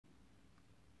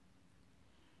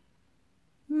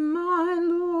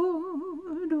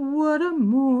what a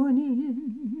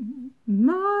morning,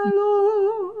 my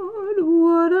Lord,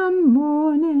 what a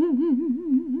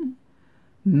morning,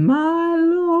 my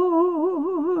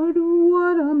Lord,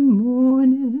 what a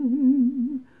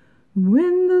morning,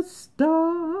 when the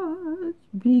stars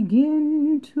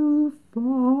begin to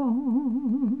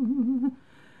fall.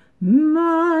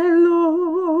 My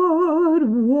Lord,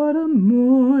 what a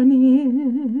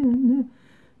morning,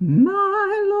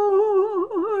 my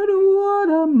Lord, what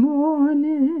a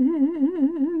morning,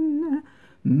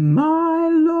 my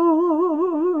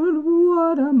Lord,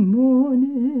 what a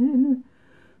morning,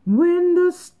 when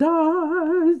the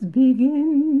stars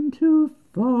begin to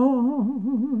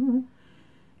fall.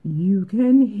 You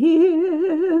can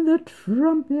hear the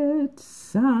trumpet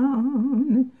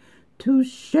sound to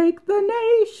shake the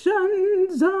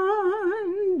nations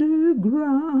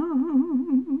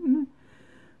underground.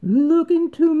 Look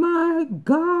into my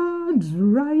God's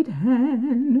right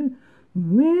hand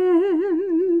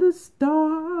when the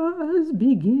stars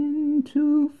begin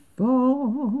to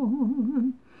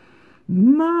fall.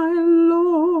 My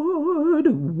Lord,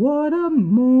 what a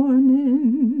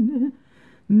morning,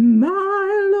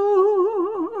 my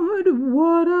Lord,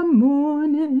 what a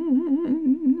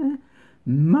morning,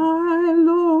 my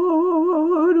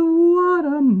Lord, what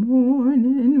a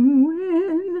morning,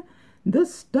 when the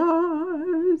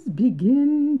stars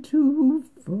begin to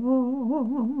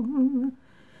fall.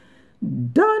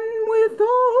 Done with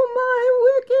all my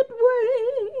wicked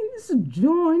ways,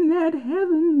 join that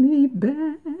heavenly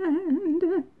band.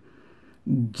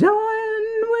 Join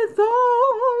with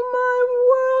all my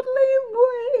worldly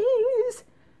ways,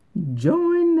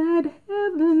 join that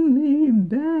heavenly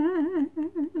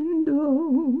band.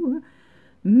 Oh,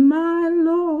 my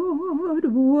Lord,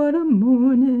 what a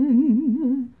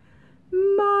morning,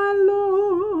 my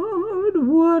Lord,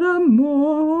 what a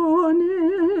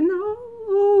morning.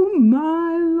 Oh,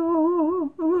 my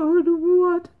Lord,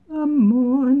 what a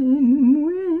morning,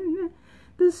 when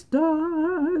the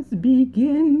stars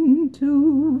begin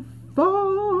to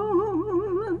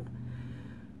fall.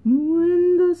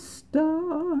 When the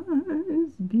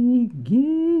stars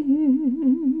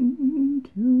begin